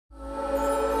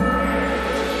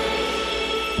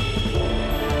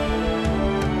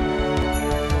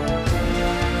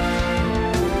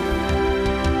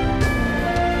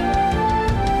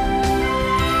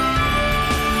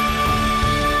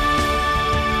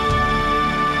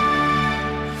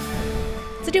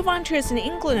City volunteers in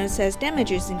England assess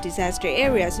damages in disaster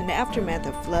areas in the aftermath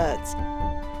of floods.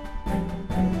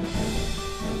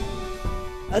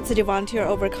 A city volunteer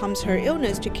overcomes her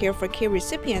illness to care for care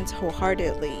recipients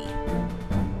wholeheartedly.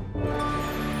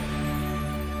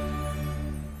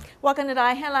 Welcome to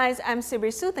the Headlines. I'm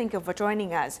Sibir Su. Thank you for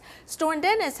joining us. Storm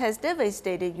Dennis has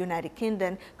devastated United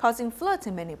Kingdom, causing floods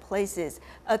in many places.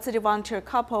 A city volunteer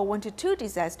couple went to 2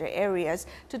 disaster areas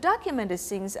to document the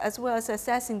scenes as well as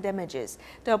assessing damages.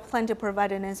 They'll plan to provide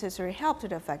the necessary help to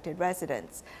the affected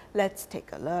residents. Let's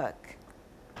take a look.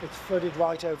 It's flooded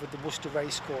right over the Worcester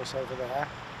racecourse over there.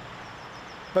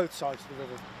 Both sides of the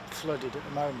river flooded at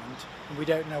the moment, and we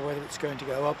don't know whether it's going to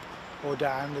go up or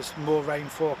down. There's more rain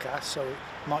forecast, so it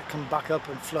might come back up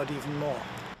and flood even more.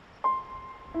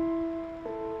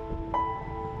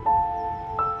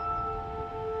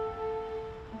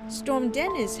 Storm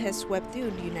Dennis has swept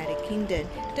through the United Kingdom,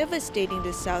 devastating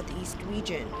the southeast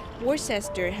region.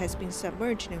 Worcester has been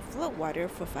submerged in floodwater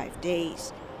for 5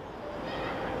 days.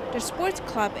 The sports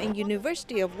club and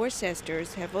University of Worcester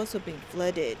have also been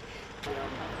flooded.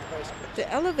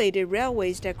 The elevated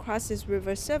railways that crosses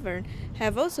River Severn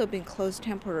have also been closed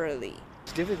temporarily.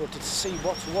 It's difficult to see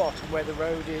what's what and where the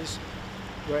road is,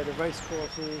 where the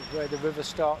racecourse is, where the river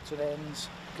starts and ends,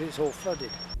 because it's all flooded.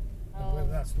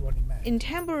 That's the one he meant. In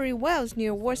Tambury Wells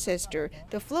near Worcester,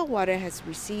 the floodwater has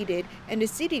receded and the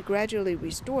city gradually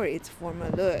restored its former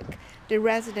look. The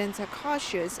residents are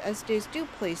cautious as they still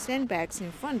place sandbags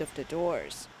in front of the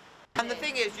doors. And the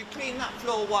thing is, you clean that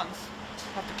floor once,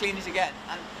 have to clean it again.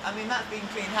 And I mean, that's been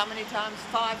cleaned how many times?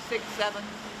 5, 6, 7?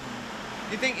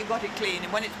 You think you've got it clean,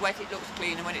 and when it's wet it looks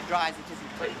clean, and when it dries it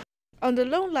isn't clean. On the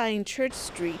low-lying Church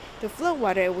Street, the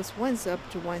floodwater was once up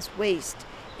to one's waist.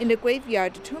 In the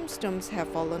graveyard, the tombstones have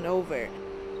fallen over.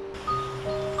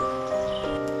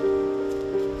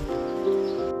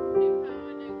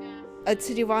 A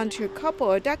city volunteer couple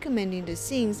are documenting the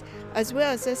scenes as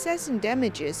well as assessing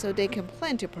damages so they can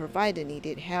plan to provide the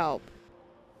needed help.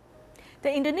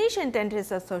 The Indonesian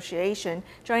Dentists Association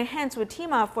joined hands with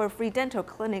Tima for a free dental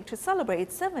clinic to celebrate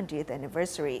its 70th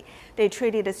anniversary. They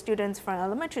treated the students from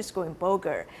elementary school in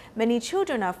Bogor. Many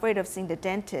children are afraid of seeing the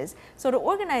dentist, so the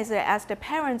organizer asked the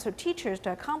parents or teachers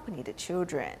to accompany the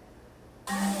children.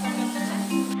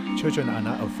 Children are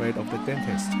not afraid of the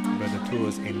dentist, but the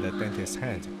tools in the dentist's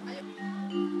hand.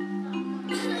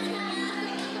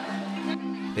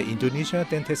 The Indonesian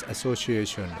Dentists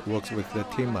Association works with the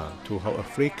TIMA to hold a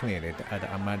free clinic at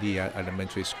Ahmadiyah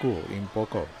Elementary School in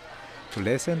Bogor. To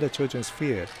lessen the children's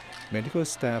fear, medical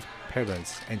staff,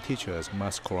 parents, and teachers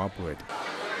must cooperate.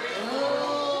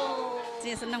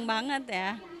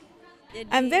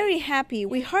 I'm very happy.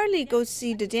 We hardly go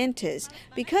see the dentist.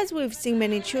 Because we've seen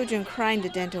many children cry in the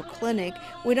dental clinic,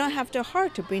 we don't have the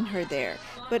heart to bring her there.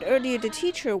 But earlier the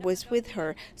teacher was with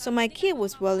her, so my kid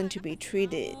was willing to be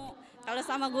treated.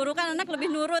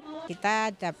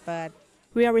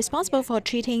 We are responsible for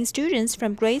treating students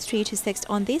from grade 3 to 6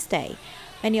 on this day.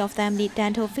 Many of them need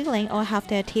dental filling or have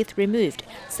their teeth removed,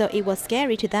 so it was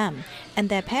scary to them. And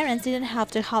their parents didn't have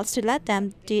the heart to let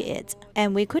them do it,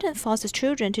 and we couldn't force the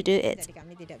children to do it.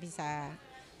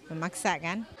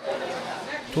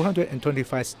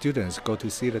 225 students go to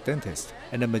see the dentist,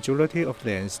 and the majority of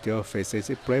them still faces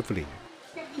it bravely.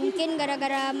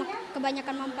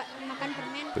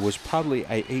 It was probably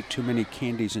I ate too many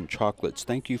candies and chocolates.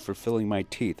 Thank you for filling my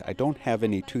teeth. I don't have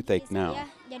any toothache now.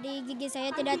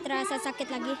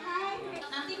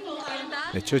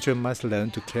 The children must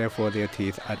learn to care for their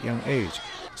teeth at young age,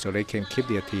 so they can keep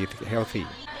their teeth healthy.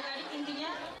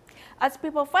 As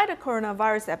people fight the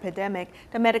coronavirus epidemic,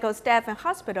 the medical staff in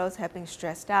hospitals have been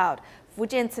stressed out.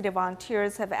 Fujian city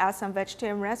volunteers have asked some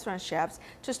vegetarian restaurant chefs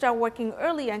to start working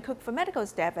early and cook for medical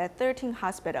staff at 13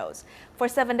 hospitals. For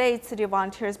 7 days, city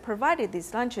volunteers provided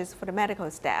these lunches for the medical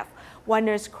staff. One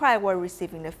nurse cried while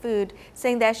receiving the food,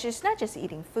 saying that she's not just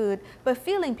eating food, but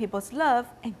feeling people's love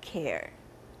and care.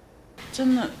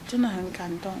 真的很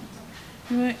感动，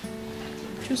因为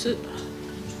就是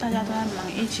大家都在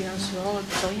忙疫情的时候，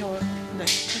总有人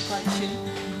去关心，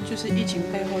就是疫情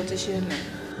背后这些人。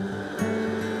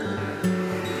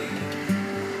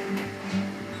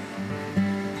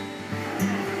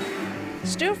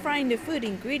 Stir-frying the food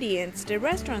ingredients, the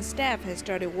restaurant staff has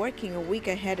started working a week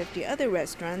ahead of the other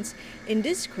restaurants in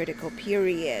this critical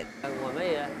period.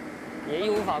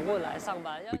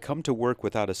 We come to work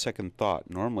without a second thought.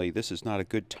 Normally, this is not a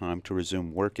good time to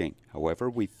resume working. However,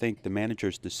 we think the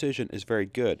manager's decision is very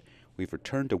good. We've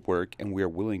returned to work and we are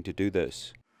willing to do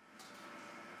this.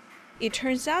 It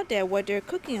turns out that what they're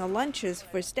cooking are lunches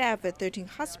for staff at 13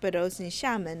 hospitals in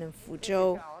Xiamen and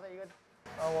Fuzhou.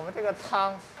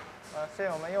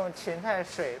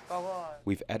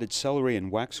 We've added celery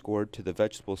and wax gourd to the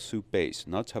vegetable soup base.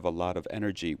 Nuts have a lot of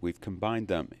energy. We've combined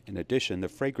them. In addition, the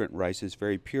fragrant rice is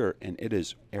very pure and it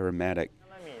is aromatic.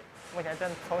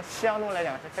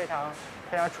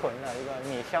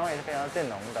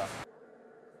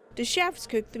 The chefs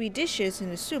cook 3 dishes in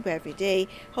the soup every day,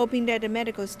 hoping that the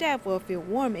medical staff will feel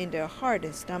warm in their heart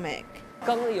and stomach.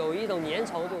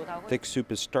 Thick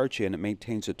soup is starchy and it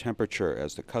maintains the temperature.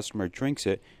 As the customer drinks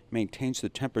it, it maintains the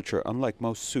temperature, unlike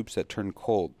most soups that turn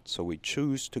cold. So we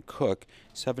choose to cook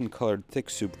 7-colored thick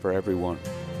soup for everyone.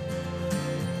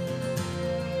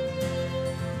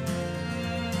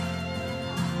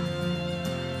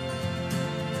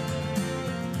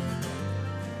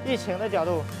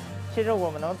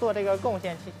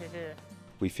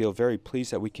 We feel very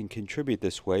pleased that we can contribute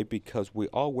this way because we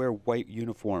all wear white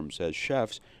uniforms. As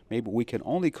chefs, maybe we can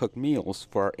only cook meals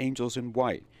for our angels in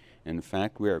white. In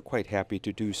fact, we are quite happy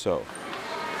to do so.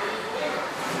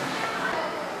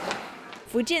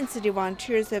 Fujian city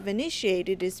volunteers have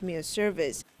initiated this meal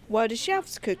service. While the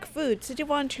chefs cook food, city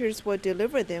volunteers will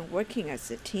deliver them working as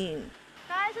a team.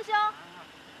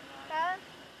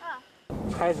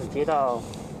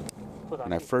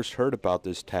 When I first heard about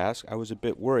this task, I was a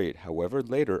bit worried. However,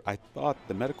 later I thought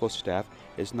the medical staff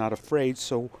is not afraid,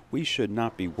 so we should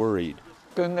not be worried.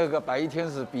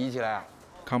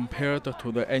 Compared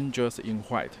to the angels in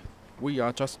white, we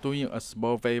are just doing a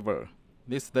small favor.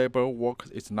 This labor work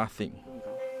is nothing.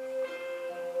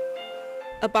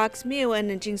 A box meal and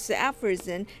a Jingsi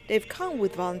aphorism, they've come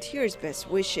with volunteers' best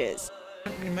wishes.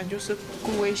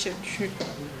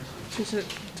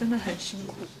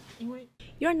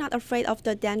 You're not afraid of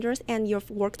the dangers and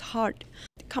you've worked hard.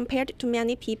 Compared to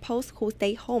many people who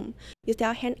stay home, you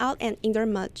still hang out and endure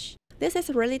much. This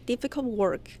is really difficult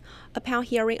work. Upon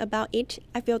hearing about it,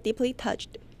 I feel deeply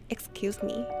touched. Excuse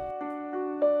me.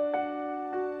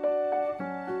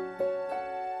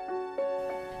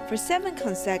 For 7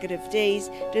 consecutive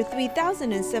days, the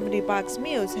 3,070 box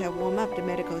meals have warmed up the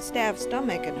medical staff's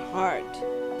stomach and heart.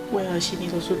 胃和心里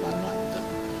都是软软的，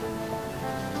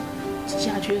吃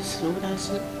下去的食物，但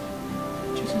是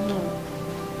就是那种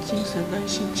精神跟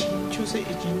心情，就是已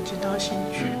经进到心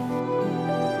去。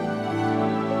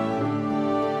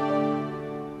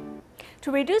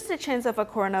To reduce the chance of a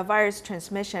coronavirus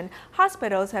transmission,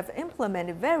 hospitals have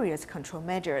implemented various control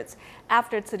measures.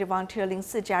 After Tzu Chi volunteer Lin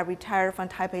Sijia retired from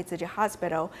Taipei Tzu Chi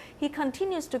Hospital, he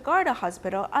continues to guard the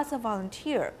hospital as a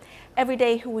volunteer. Every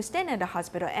day, he will stand at the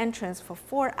hospital entrance for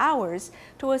 4 hours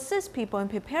to assist people in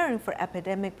preparing for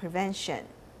epidemic prevention.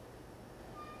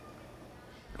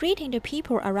 Greeting the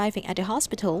people arriving at the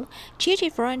hospital, Tzu Chi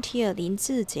volunteer Lin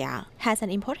Sijia has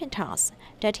an important task,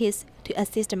 that is, to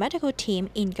assist the medical team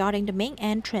in guarding the main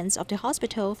entrance of the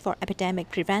hospital for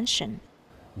epidemic prevention.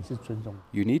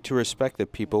 You need to respect the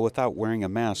people without wearing a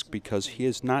mask because he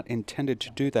is not intended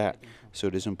to do that. So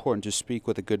it is important to speak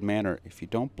with a good manner. If you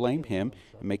don't blame him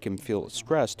and make him feel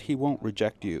stressed, he won't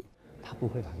reject you.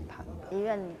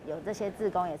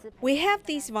 We have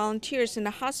these volunteers in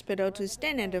the hospital to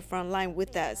stand at the front line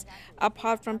with us.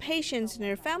 Apart from patients and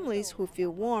their families who feel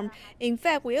warm, in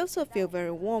fact, we also feel very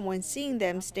warm when seeing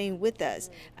them staying with us.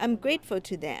 I'm grateful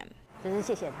to them.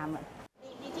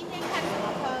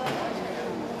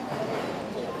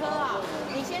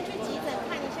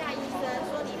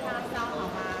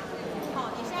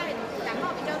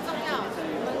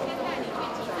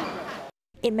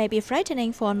 It may be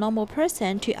frightening for a normal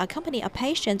person to accompany a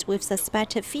patient with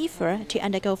suspected fever to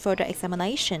undergo further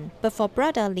examination, but for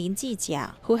brother Lin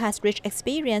Jijia, who has rich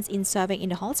experience in serving in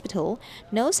the hospital,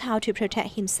 knows how to protect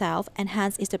himself and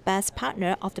hence is the best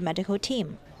partner of the medical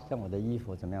team.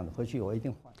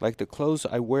 Like the clothes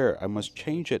I wear, I must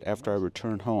change it after I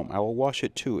return home. I will wash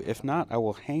it too. If not, I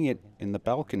will hang it in the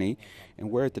balcony and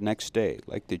wear it the next day.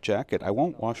 Like the jacket, I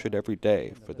won't wash it every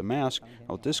day. For the mask,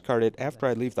 I will discard it after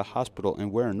I leave the hospital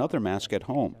and wear another mask at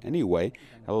home. Anyway,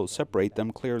 I will separate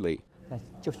them clearly.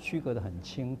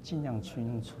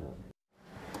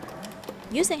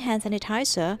 Using hand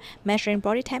sanitizer, measuring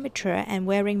body temperature, and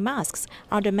wearing masks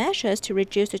are the measures to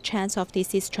reduce the chance of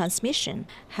disease transmission.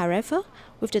 However,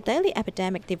 with the daily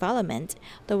epidemic development,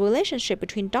 the relationship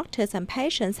between doctors and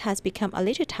patients has become a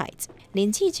little tight.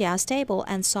 Lin Jijia's stable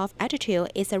and soft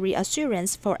attitude is a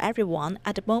reassurance for everyone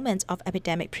at the moment of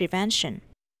epidemic prevention.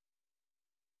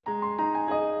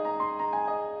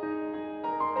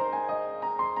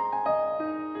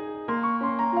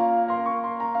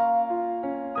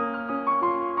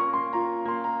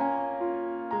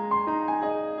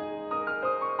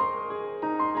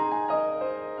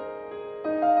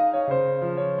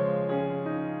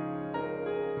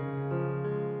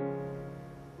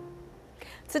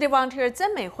 City volunteer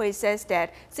Zhen Meihui says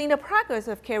that seeing the progress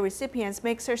of care recipients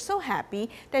makes her so happy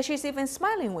that she's even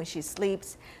smiling when she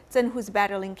sleeps. Zhen, who's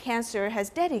battling cancer, has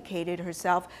dedicated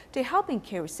herself to helping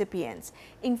care recipients.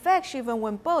 In fact, she even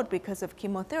went bald because of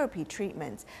chemotherapy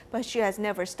treatments, but she has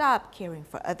never stopped caring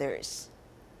for others.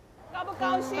 高不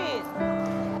高兴？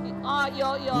啊，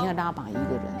有。你要拉拔一个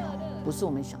人，不是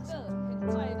我们想象的。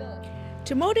快乐。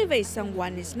 To motivate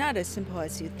someone is not as simple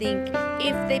as you think.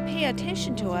 If they pay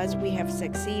attention to us, we have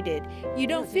succeeded. You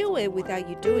don't feel it without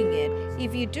you doing it.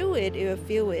 If you do it, you'll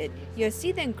feel it. You'll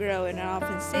see them grow, and I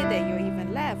often say that you'll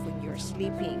even laugh when you're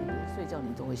sleeping. 睡觉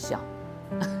你都会笑。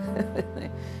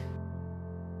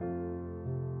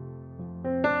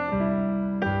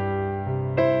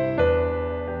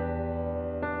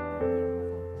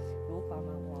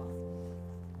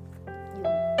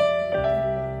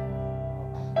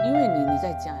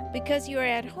Because you are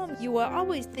at home, you will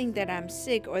always think that I'm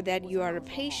sick or that you are a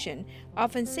patient.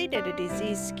 Often say that the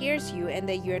disease scares you and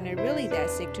that you're not really that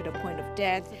sick to the point of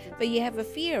death, but you have a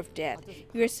fear of death.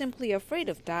 You are simply afraid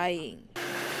of dying.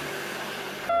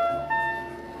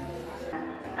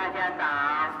 大家早，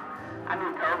阿弥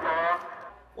陀佛。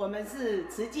我们是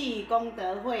慈济功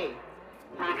德会，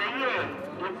每个月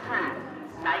一次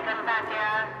来跟大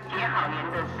家结好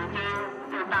缘的时间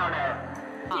就到了。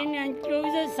 今年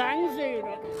93岁了。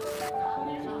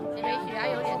因为血压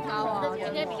有点高哦，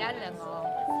今天比较冷哦。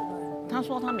他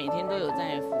说他每天都有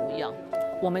在服药。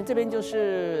我们这边就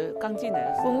是刚进来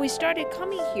的时候。 When we started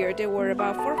coming here, there were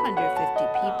about 450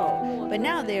 people, but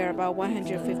now there are about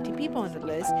 150 people on the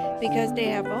list because they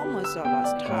have almost all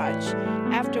lost touch.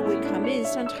 After we come in,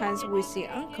 sometimes we see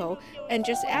Uncle and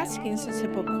just asking some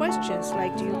simple questions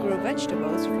like, "Do you grow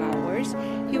vegetables, flowers?"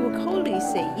 He would coldly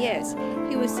say yes.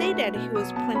 He would say that he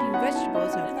was planting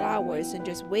vegetables and flowers and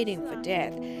just waiting for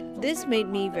death. This made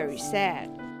me very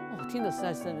sad. 我听得实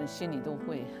在是心里都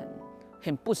会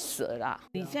很不舍啦。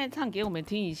你现在唱给我们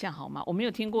听一下好吗？我没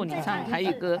有听过你唱台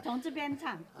语歌。从这边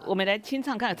唱。我们来清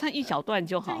唱看，唱一小段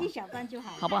就好。唱一小段就好，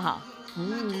好不好？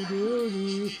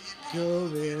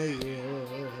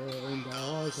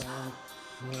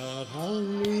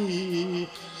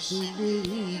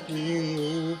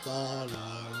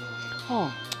哦，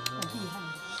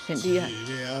很厉害。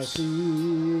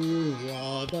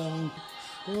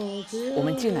我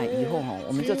们进来以后哈，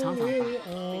我们就常常把。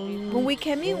When we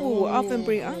came in, we would often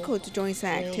bring Uncle to join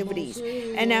some activities,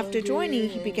 and after joining,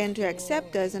 he began to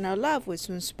accept us, and our love would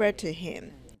soon spread to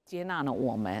him. 接纳了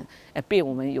我们，被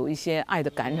我们有一些爱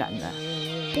的感染了。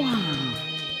哇！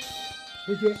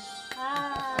谢谢。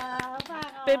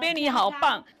贝贝你好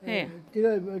棒！这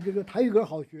个台语歌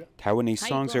好学。 Taiwanese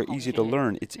songs are easy to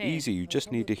learn. It's easy. You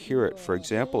just need to hear it. For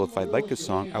example, if I like a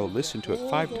song, I will listen to it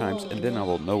 5 times and then I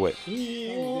will know it.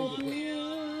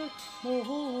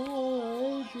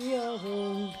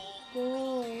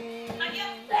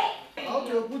 好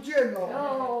久不见了。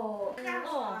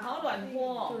好暖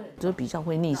和。就比较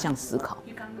会逆向思考。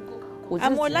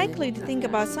 I'm more likely to think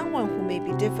about someone who may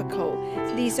be difficult.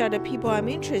 These are the people I'm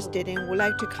interested in, would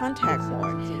like to contact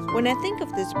more. When I think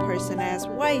of this person, I ask,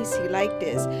 why is he like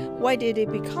this? Why did it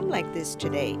become like this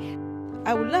today?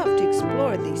 I would love to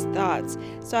explore these thoughts,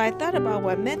 so I thought about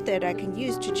what method I can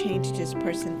use to change this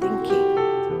person's thinking.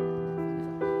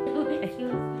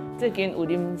 最近有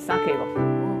啉sake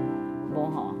无？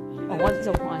无吼，我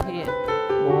做欢喜的，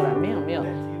无啦，没有。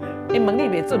伊问你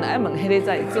袂准，爱问迄个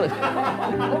才会准。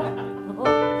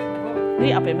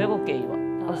你后边要给伊无？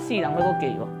世人要给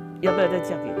伊无？要不要再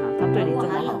嫁给他？他对你这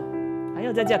么好，还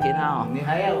要再嫁给他哦？你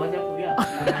还要，我就不要。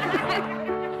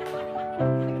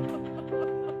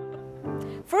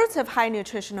Fruits have high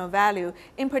nutritional value.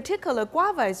 In particular,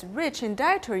 guava is rich in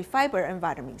dietary fiber and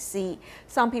vitamin C.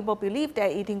 Some people believe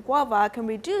that eating guava can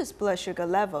reduce blood sugar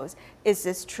levels. Is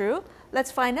this true?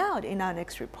 Let's find out in our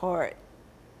next report.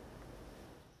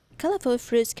 Colorful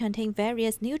fruits contain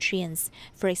various nutrients,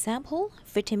 for example,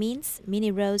 vitamins,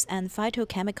 minerals, and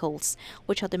phytochemicals,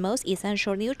 which are the most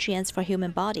essential nutrients for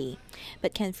human body.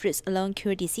 But can fruits alone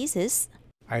cure diseases?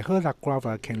 I heard that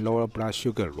guava can lower blood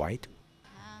sugar, right?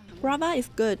 Guava is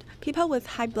good. People with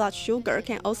high blood sugar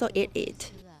can also eat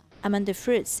it. Among the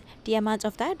fruits, the amount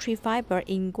of dietary fiber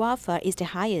in guava is the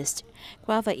highest.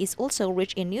 Guava is also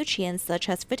rich in nutrients such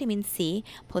as vitamin C,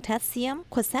 potassium,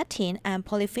 quercetin, and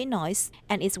polyphenols,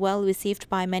 and is well received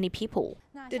by many people.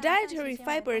 The dietary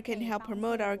fiber can help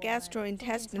promote our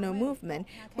gastrointestinal movement,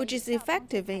 which is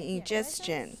effective in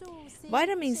ingestion.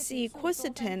 Vitamin C,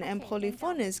 quercetin, and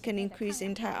polyphenols can increase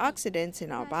antioxidants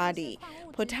in our body.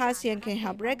 Potassium can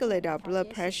help regulate our blood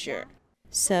pressure.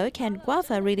 So, can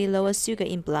guava really lower sugar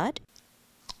in blood?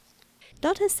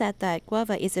 Doctors said that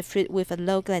guava is a fruit with a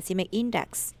low glycemic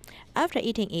index. After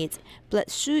eating it,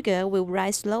 blood sugar will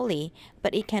rise slowly,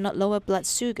 but it cannot lower blood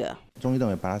sugar. In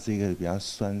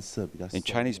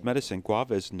Chinese medicine,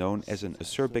 guava is known as an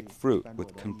acerbic fruit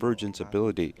with convergence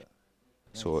ability,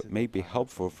 so it may be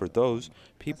helpful for those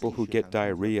people who get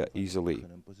diarrhea easily.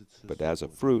 But as a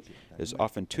fruit, it is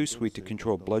often too sweet to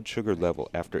control blood sugar level.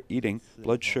 After eating,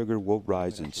 blood sugar will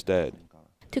rise instead.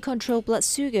 To control blood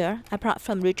sugar, apart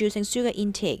from reducing sugar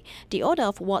intake, the order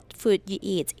of what food you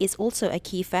eat is also a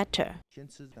key factor.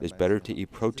 It's better to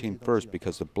eat protein first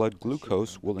because the blood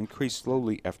glucose will increase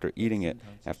slowly after eating it.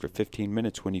 After 15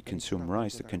 minutes when you consume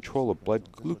rice, the control of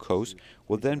blood glucose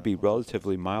will then be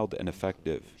relatively mild and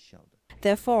effective.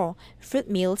 Therefore, fruit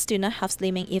meals do not have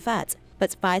slimming effects,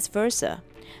 but vice versa.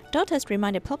 Doctors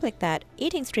remind the public that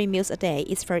eating 3 meals a day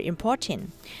is very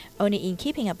important. Only in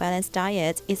keeping a balanced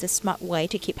diet is a smart way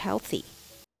to keep healthy.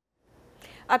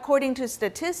 According to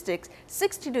statistics,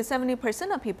 60 to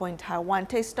 70% of people in Taiwan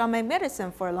take stomach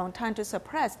medicine for a long time to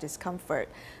suppress discomfort.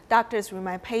 Doctors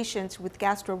remind patients with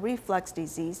gastro-reflux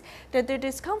disease that their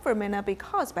discomfort may not be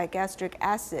caused by gastric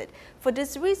acid. For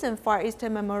this reason, Far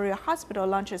Eastern Memorial Hospital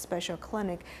launched a special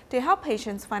clinic to help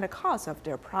patients find the cause of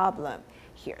their problem.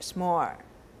 Here's more.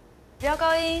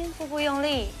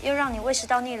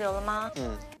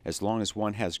 As long as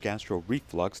one has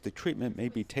gastro-reflux, the treatment may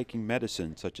be taking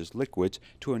medicine such as liquids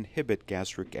to inhibit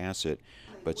gastric acid.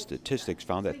 But statistics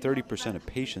found that 30% of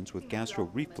patients with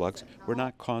gastro-reflux were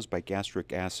not caused by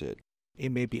gastric acid.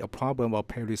 It may be a problem of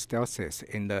peristalsis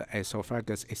in the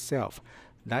esophagus itself.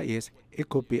 That is, it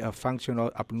could be a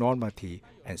functional abnormality,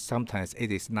 and sometimes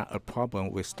it is not a problem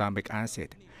with stomach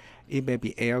acid. It may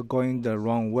be air going the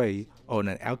wrong way or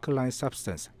an alkaline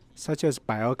substance, such as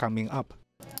bile coming up.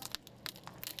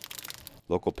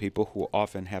 Local people who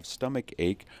often have stomach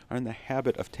ache are in the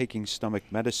habit of taking stomach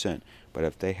medicine, but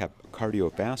if they have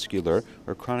cardiovascular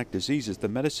or chronic diseases, the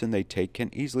medicine they take can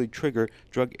easily trigger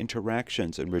drug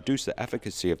interactions and reduce the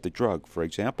efficacy of the drug. For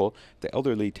example, if the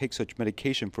elderly take such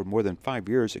medication for more than 5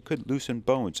 years, it could loosen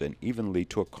bones and even lead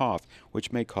to a cough,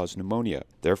 which may cause pneumonia.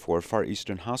 Therefore, Far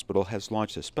Eastern Hospital has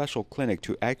launched a special clinic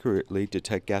to accurately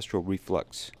detect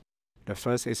gastro-reflux. The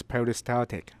first is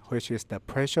peristaltic, which is the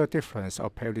pressure difference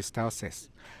of peristalsis.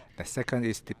 The second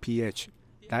is the pH.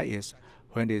 That is,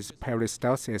 when this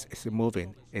peristalsis is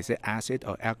moving, is it acid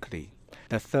or alkali?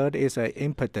 The third is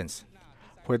impedance,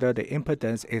 whether the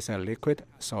impedance is a liquid,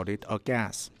 solid, or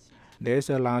gas. There is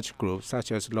a large group,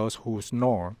 such as those who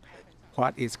snore.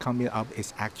 What is coming up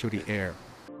is actually air.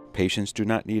 Patients do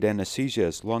not need anesthesia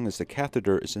as long as the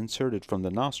catheter is inserted from the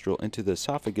nostril into the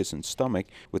esophagus and stomach.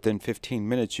 Within 15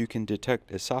 minutes, you can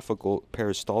detect esophageal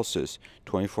peristalsis.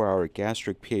 24-hour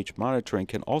gastric pH monitoring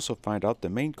can also find out the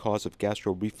main cause of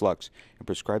gastro-reflux and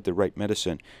prescribe the right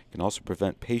medicine. It can also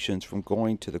prevent patients from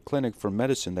going to the clinic for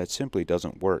medicine that simply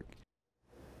doesn't work.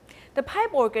 The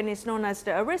pipe organ is known as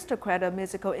the aristocrat of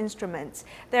musical instruments.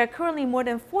 There are currently more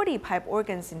than 40 pipe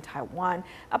organs in Taiwan.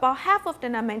 About half of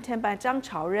them are maintained by Zhang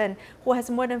Chaoren, who has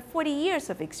more than 40 years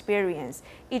of experience.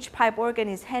 Each pipe organ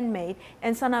is handmade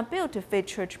and some are built to fit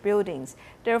church buildings.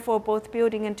 Therefore, both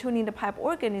building and tuning the pipe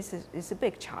organ is a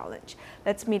big challenge.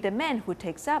 Let's meet the man who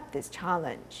takes up this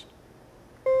challenge.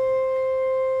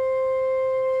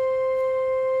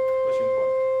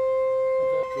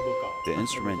 The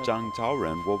instrument Zhang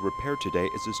Chaoren will repair today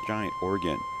is this giant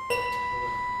organ.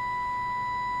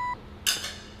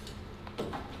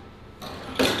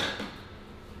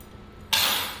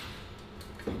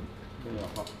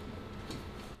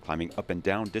 Climbing up and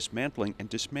down, dismantling and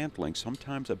dismantling,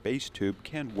 sometimes a bass tube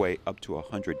can weigh up to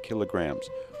 100 kilograms.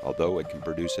 Although it can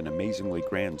produce an amazingly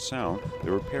grand sound,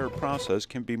 the repair process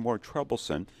can be more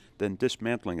troublesome than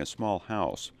dismantling a small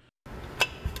house.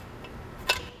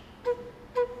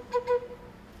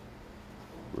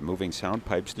 Removing sound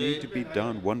pipes need to be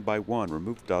done one by one.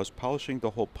 Remove dust, polishing the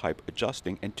whole pipe,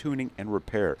 adjusting and tuning and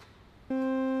repair.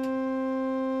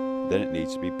 Then it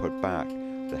needs to be put back.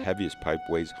 The heaviest pipe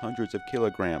weighs hundreds of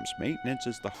kilograms. Maintenance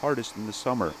is the hardest in the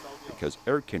summer because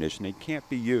air conditioning can't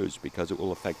be used because it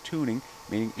will affect tuning,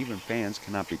 meaning even fans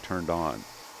cannot be turned on.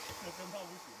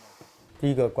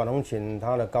 The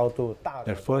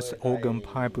first organ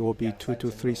pipe will be 2 to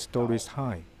 3 stories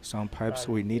high. Some pipes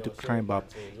we need to climb up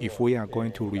if we are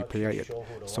going to repair it.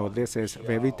 So this is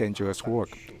very dangerous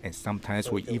work, and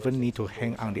sometimes we even need to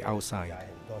hang on the outside.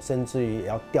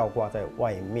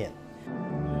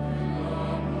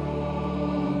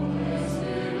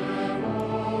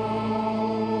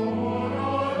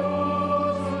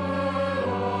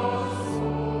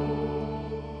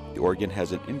 The The organ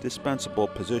has an indispensable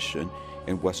position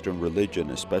in Western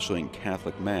religion, especially in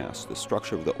Catholic Mass. The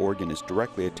structure of the organ is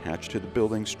directly attached to the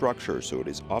building structure, so it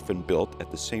is often built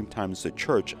at the same time as the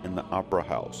church and the opera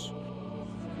house.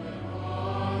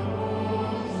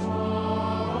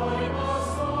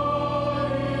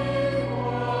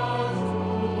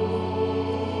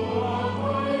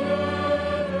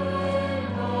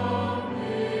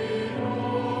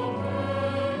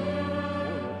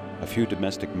 A few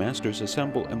domestic masters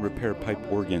assemble and repair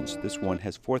pipe organs. This one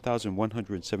has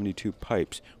 4,172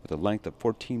 pipes with a length of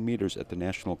 14 meters at the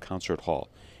National Concert Hall.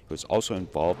 He was also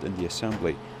involved in the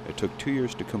assembly. It took 2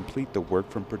 years to complete the work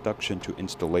from production to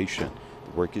installation.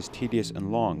 The work is tedious and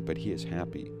long, but he is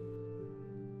happy.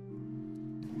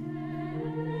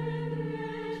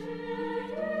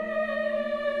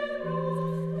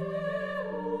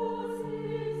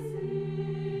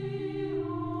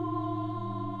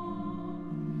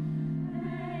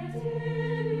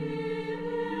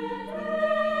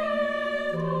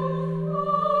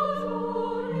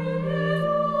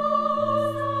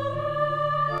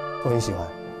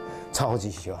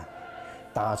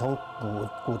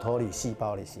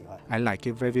 I like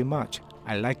it very much.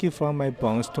 I like it from my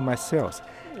bones to my cells.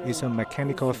 It's a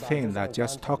mechanical thing that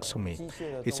just talks to me.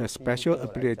 It's a special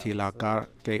ability that God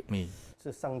gave me.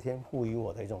 Zhang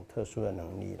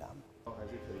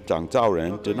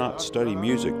Zaoren did not study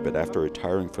music, but after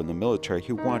retiring from the military,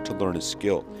 he wanted to learn a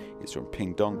skill. He's from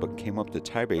Pingdong, but came up to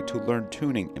Taipei to learn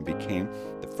tuning and became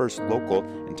the first local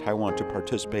in Taiwan to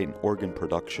participate in organ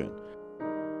production.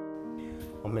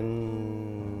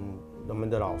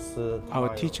 Our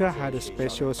teacher had a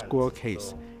special school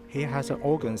case. He has an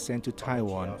organ sent to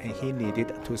Taiwan and he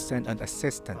needed to send an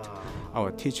assistant.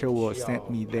 Our teacher will send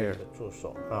me there.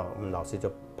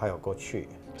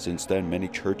 Since then, many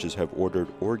churches have ordered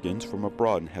organs from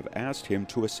abroad and have asked him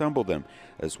to assemble them,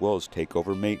 as well as take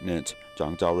over maintenance.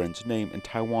 Zhang Zaoren's name in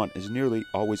Taiwan is nearly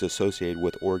always associated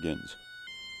with organs.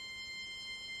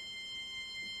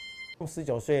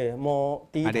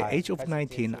 At the age of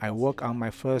 19, I worked on my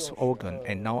first organ,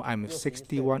 and now I'm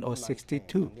 61 or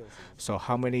 62. So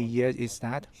how many years is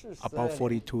that? About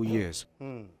 42 years.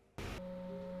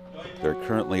 There are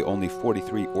currently only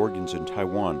 43 organs in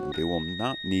Taiwan, and they will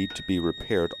not need to be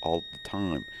repaired all the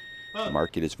time. The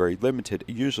market is very limited.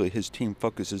 Usually his team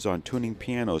focuses on tuning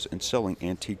pianos and selling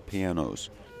antique pianos.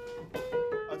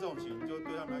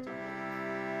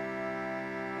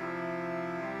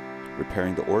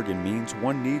 Repairing the organ means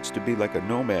one needs to be like a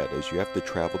nomad, as you have to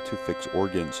travel to fix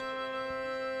organs.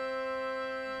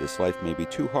 This life may be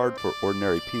too hard for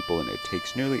ordinary people, and it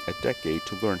takes nearly a decade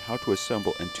to learn how to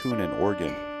assemble and tune an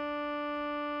organ.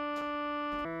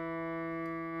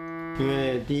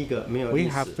 We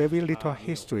have very little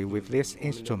history with this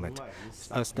instrument,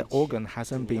 as the organ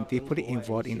hasn't been deeply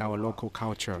involved in our local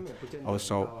culture.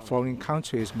 Also, foreign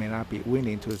countries may not be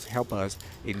willing to help us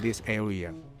in this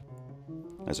area.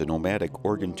 As a nomadic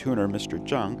organ tuner, Mr.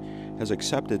 Zhang has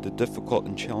accepted the difficult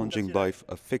and challenging life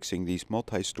of fixing these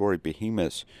multi-story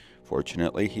behemoths.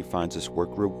 Fortunately, he finds this work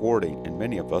rewarding, and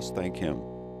many of us thank him.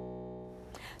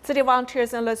 City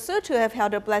volunteers in Lesotho have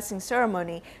held a blessing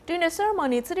ceremony. During the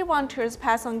ceremony, city volunteers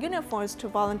pass on uniforms to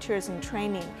volunteers in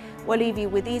training. We'll leave you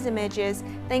with these images.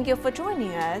 Thank you for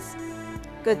joining us.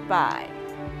 Goodbye.